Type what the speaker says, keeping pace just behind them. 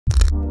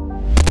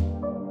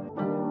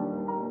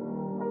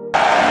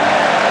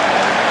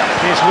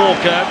Here's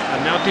Walker,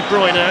 and now De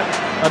Bruyne,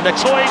 and they're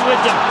toying with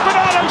them.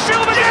 Bernardo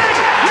Silva again!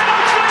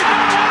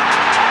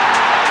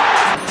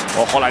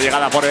 Ojo la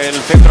llegada por el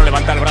centro,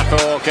 levanta el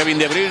brazo Kevin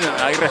De Bruyne,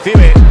 ahí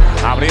recibe,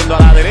 abriendo a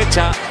la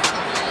derecha.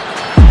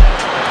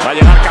 Va a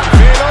llegar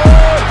Cancelo,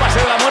 el pase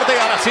de la muerte y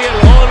ahora sí el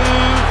gol.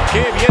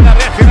 Qué bien ha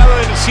reaccionado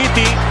el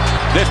City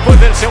después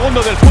del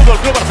segundo del Fútbol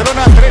Club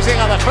Barcelona. 3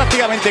 llegadas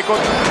prácticamente con...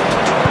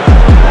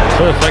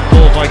 Perfect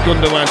ball by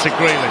Gundogan to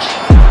Grealish.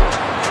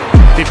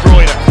 De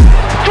Bruyne.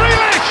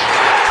 Grealish!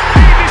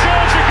 He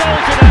deserves a goal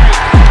today.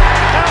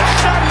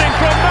 Outstanding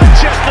from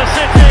Manchester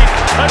City.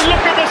 And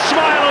look at the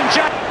smile on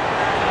Jack.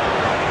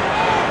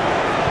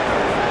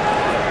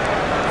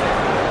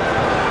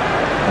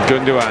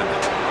 Gundogan.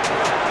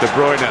 De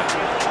Bruyne.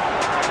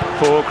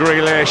 For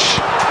Grealish.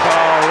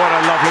 Oh, what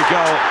a lovely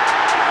goal.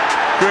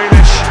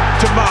 Grealish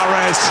to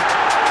Mahrez.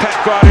 Pep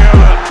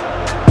Guardiola.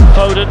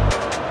 Foden.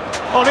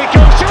 On it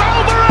goes to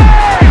Alvarez.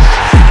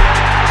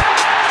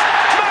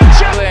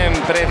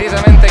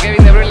 Precisamente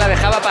Kevin De Bruyne la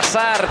dejaba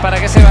pasar para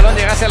que ese balón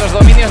llegase a los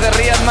dominios de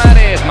Riyad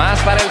Mahrez. Más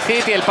para el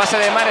City, el pase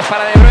de Mahrez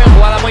para De Bruyne,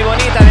 jugada muy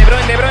bonita. De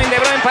Bruyne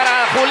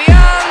para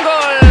Julián.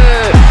 Gol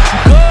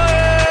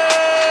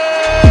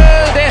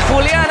de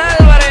Julián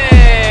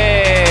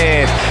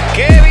Álvarez.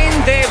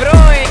 Kevin De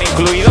Bruyne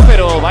incluido,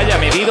 pero vaya,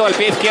 medido al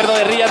pie izquierdo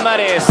de Riyad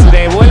Mahrez.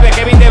 Devuelve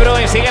Kevin De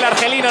Bruyne, sigue el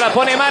argelino, la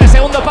pone Mahrez,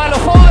 segundo palo,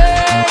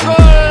 Foden. Gol.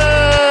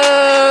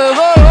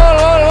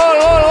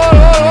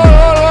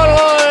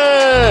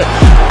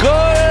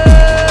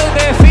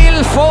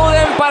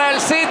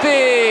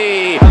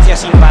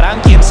 Sin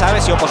Varane, quién sabe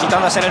si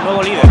opositando a ser el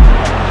nuevo líder.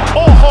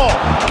 ¡Ojo!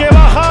 ¡Que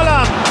va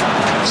Haaland!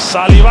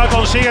 Saliba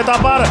consigue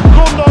tapar.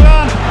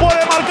 Gundogan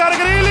puede marcar.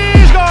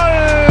 Grealish. ¡Gol!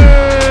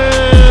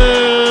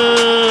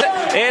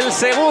 El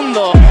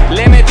segundo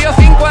le metió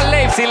 5 al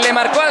Leipzig, le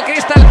marcó al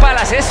Crystal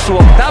Palace. Es su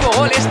 8º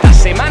gol esta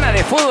semana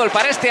de fútbol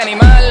para este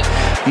animal.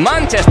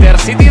 Manchester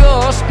City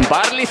 2,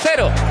 Burnley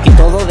 0. Y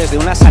todo desde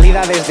una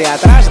salida desde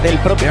atrás del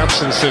propio. The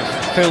absence of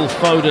Phil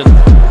Foden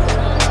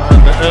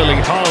and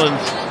Erling Haaland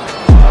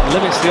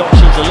limits the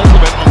options a little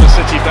bit on the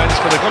City bench,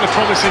 but they've got a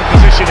promising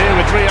position here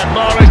with Riyad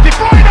Mahrez. De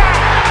Bruyne!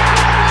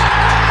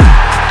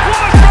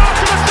 What a start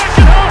to the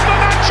second half for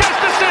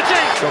Manchester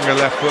City! Stronger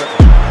left foot.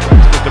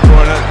 With De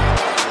Bruyne.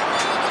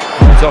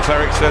 Holds off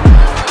Eriksen.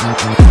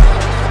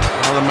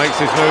 Haaland makes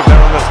his move.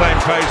 They're on the same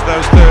page,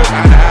 those two.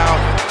 And how?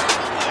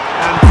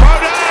 And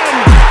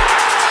Foden!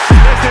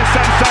 This is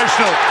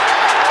sensational.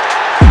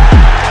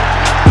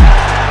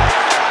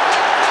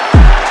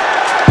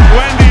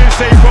 When do you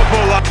see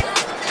football like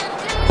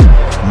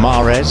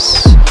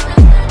Mahrez.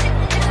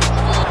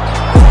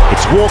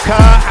 It's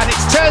Walker and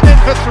it's turned in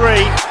for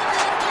 3.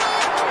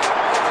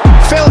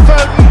 Phil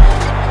Foden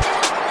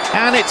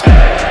and it's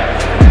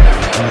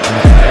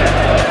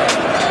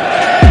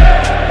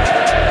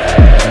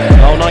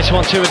oh, nice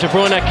 1-2 with De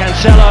Bruyne,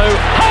 Cancelo,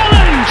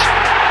 Haaland!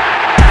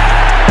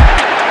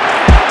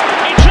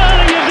 It's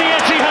Erling of the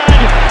Etihad.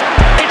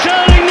 It's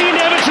Erling the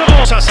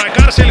inevitable. A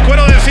sacarse el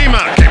cuero de encima.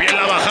 Qué bien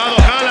la ha bajado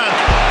Haaland.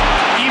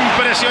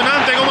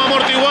 Impresionante cómo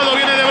amortiguado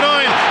viene De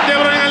Bruyne. De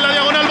Bruyne en la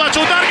diagonal va a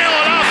chutar. ¡Qué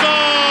golazo!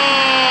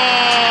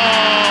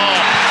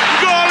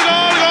 ¡Gol,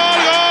 gol, gol,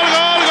 gol,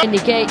 gol!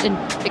 Indicate and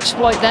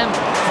exploit them.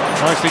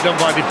 Nicely done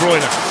by De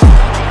Bruyne.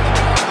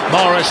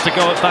 Mahrez to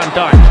go at Van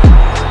Dijk.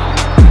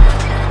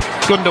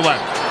 Gundogan.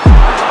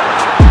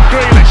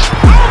 Grealish.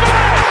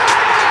 Alvarez!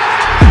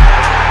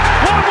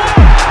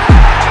 1-1!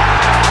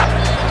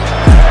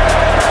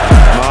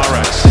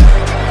 Mahrez.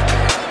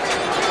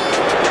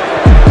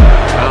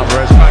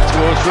 Alvarez back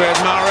towards Riyad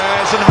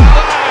Mahrez and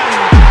Haaland!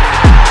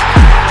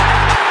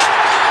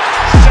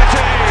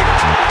 City!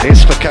 It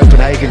is for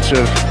Copenhagen to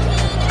have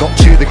got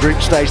to the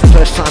group stage, the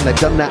first time they've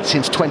done that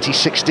since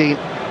 2016.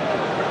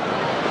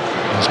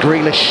 As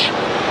Grealish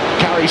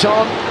carries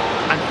on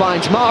and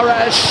finds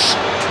Mahrez.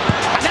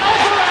 And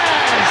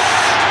Alvarez!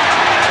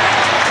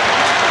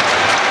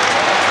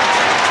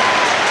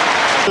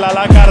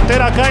 La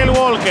cartera Kyle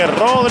Walker,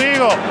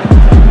 Rodrigo.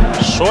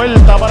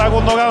 Suelta para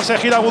Gundogan, se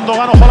gira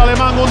Gundogan, ojo al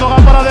alemán,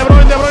 Gundogan para De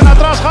Bruyne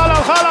atrás,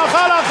 Haaland.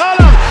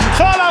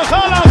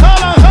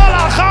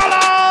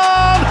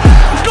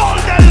 ¡Gol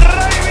del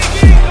Rey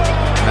Vikingo!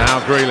 Now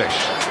Grealish.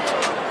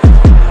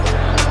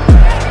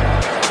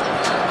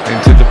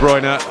 Into De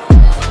Bruyne.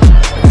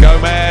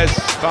 Gomez,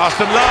 fast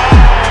and low.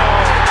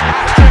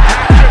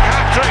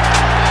 Hat-trick.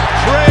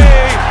 3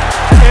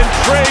 in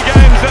 3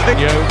 games at the...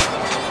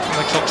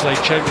 Alex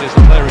Oxlade-Chamberlain's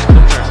player's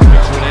contract coming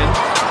to an end.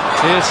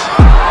 Here's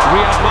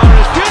Riyad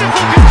Mahrez,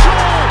 beautiful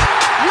control,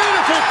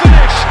 beautiful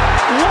finish.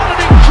 What an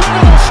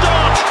incredible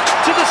start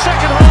to the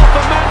second half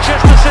for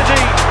Manchester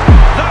City.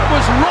 That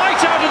was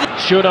right out of the...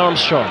 Stuart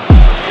Armstrong.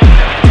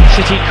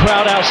 City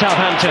crowd out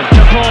Southampton.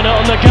 De Bruyne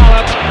on the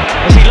gallop,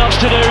 as he loves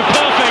to do.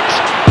 Perfect.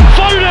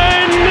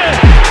 Foden!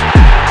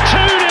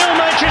 2-0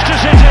 Manchester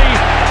City.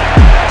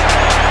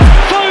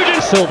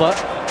 Foden. Silva.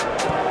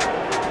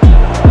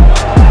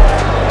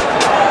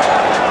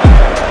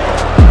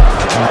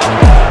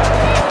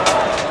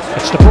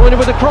 It's De Bruyne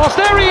with the cross.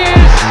 There he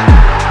is!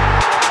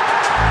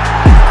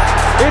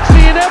 It's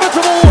the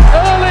inevitable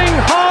Erling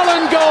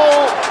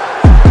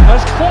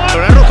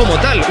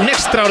total, una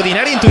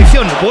extraordinaria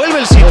intuición. Vuelve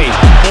el City.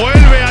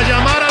 Vuelve a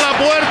llamar a la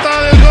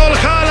puerta del gol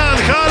Haaland.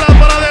 Haaland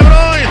para De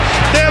Bruyne.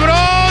 De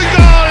Bruyne,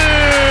 gol.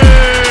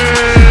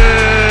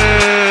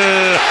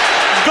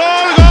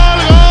 Gol.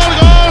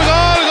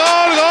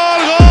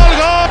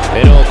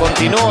 Pero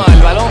continúa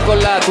el balón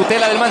con la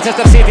tutela del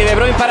Manchester City. De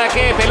Bruyne para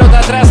qué, pelota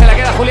atrás, se la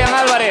queda Julián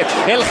Álvarez.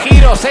 El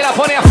giro, se la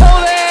pone a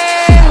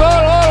Foden.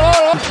 Gol.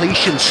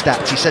 Completion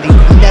stats, he said he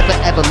never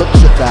ever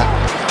looks at that.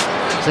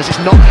 Says it's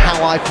not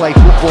how I play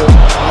football.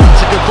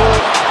 That's a good ball,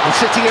 and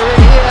City are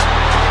in here.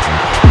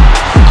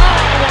 Oh,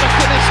 what a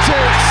finish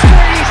too,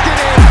 squeezed it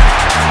in.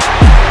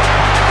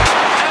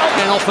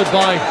 And offered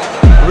by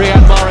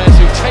Riyad Mahrez,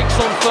 who takes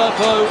on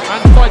Firpo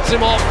and fights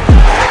him off.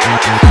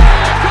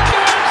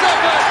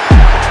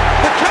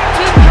 The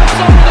captain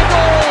comes on with the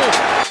goal.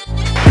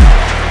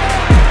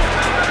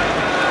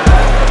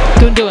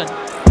 Gundogan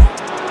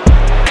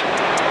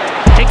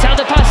takes out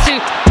the pass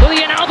to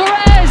Julian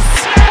Alvarez.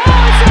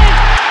 Oh, it's in!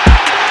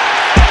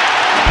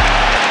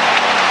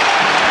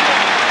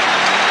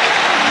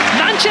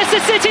 Manchester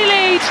City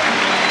lead.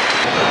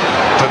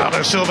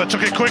 Bernardo Silva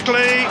took it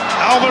quickly.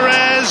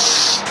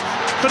 Alvarez.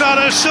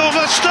 Bernardo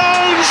Silva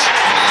stones.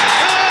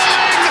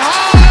 Erling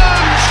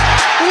Haaland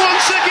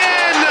once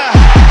again.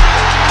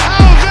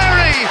 How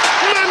very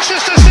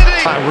Manchester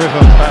City. That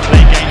rhythm, that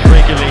playing games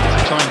regularly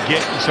to try and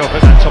get yourself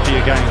at that top of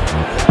your game.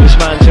 This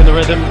man's in the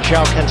rhythm.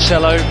 João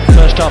Cancelo,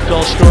 first half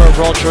goal scorer.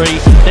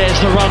 Rodri. There's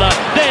the runner.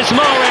 There's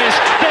Mahrez.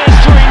 There's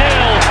 3-0.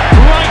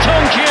 Right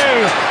on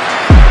cue.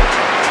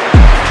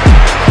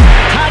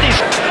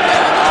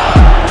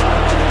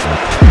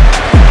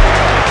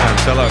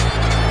 Cancelo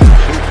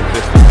shoots from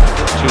distance,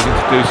 choosing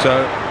to do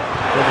so.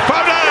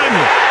 Foden!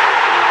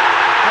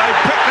 They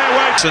pick their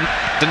way.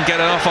 Didn't get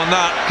enough on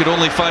that. Could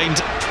only find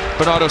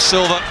Bernardo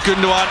Silva,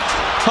 Gundogan,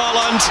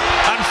 Haaland,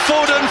 and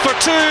Foden for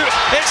two.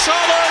 It's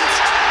Haaland.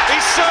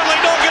 He's certainly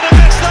not going to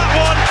miss that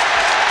one.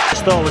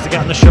 His thought was to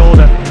get on the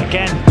shoulder.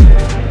 Again,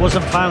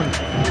 wasn't found.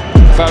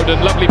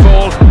 Foden, lovely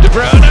ball. De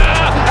Bruyne,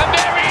 and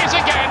there he is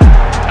again.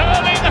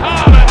 Erling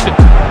Haaland.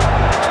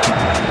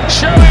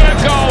 Show him a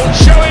goal,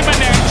 show him a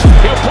net.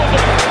 He'll put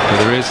them.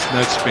 There is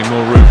noticeably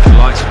more room for the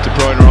likes of De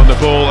Bruyne on the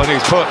ball, and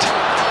he's put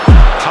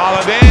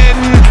Haaland in.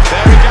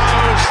 There he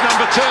goes,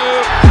 number 2.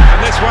 And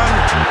this one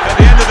at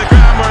the end of the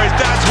ground where his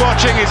dad's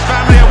watching, his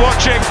family are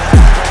watching.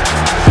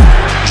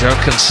 João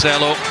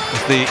Cancelo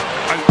with the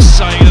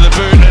outside of the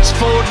boot. It's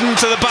Foden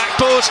to the back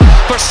post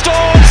for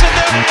Stones, and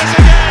there he is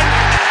again.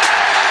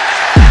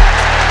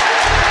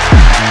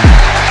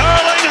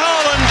 Erling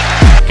Haaland.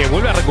 Que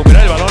vuelve a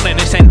recuperar el balón en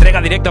esa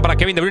entrega directa para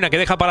Kevin De Bruyne, que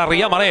deja para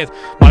Riyad Mahrez.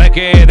 Mahrez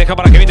que deja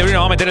para Kevin De Bruyne,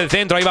 va a meter el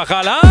centro, ahí va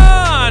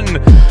Haaland.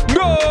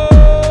 ¡Gol!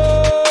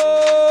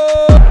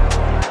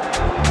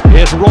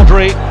 Here's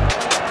Rodri.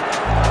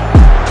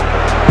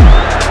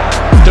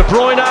 De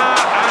Bruyne,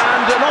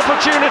 and an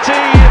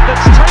opportunity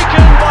that's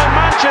taken by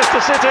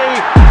Manchester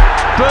City.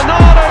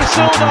 Bernardo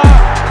Silva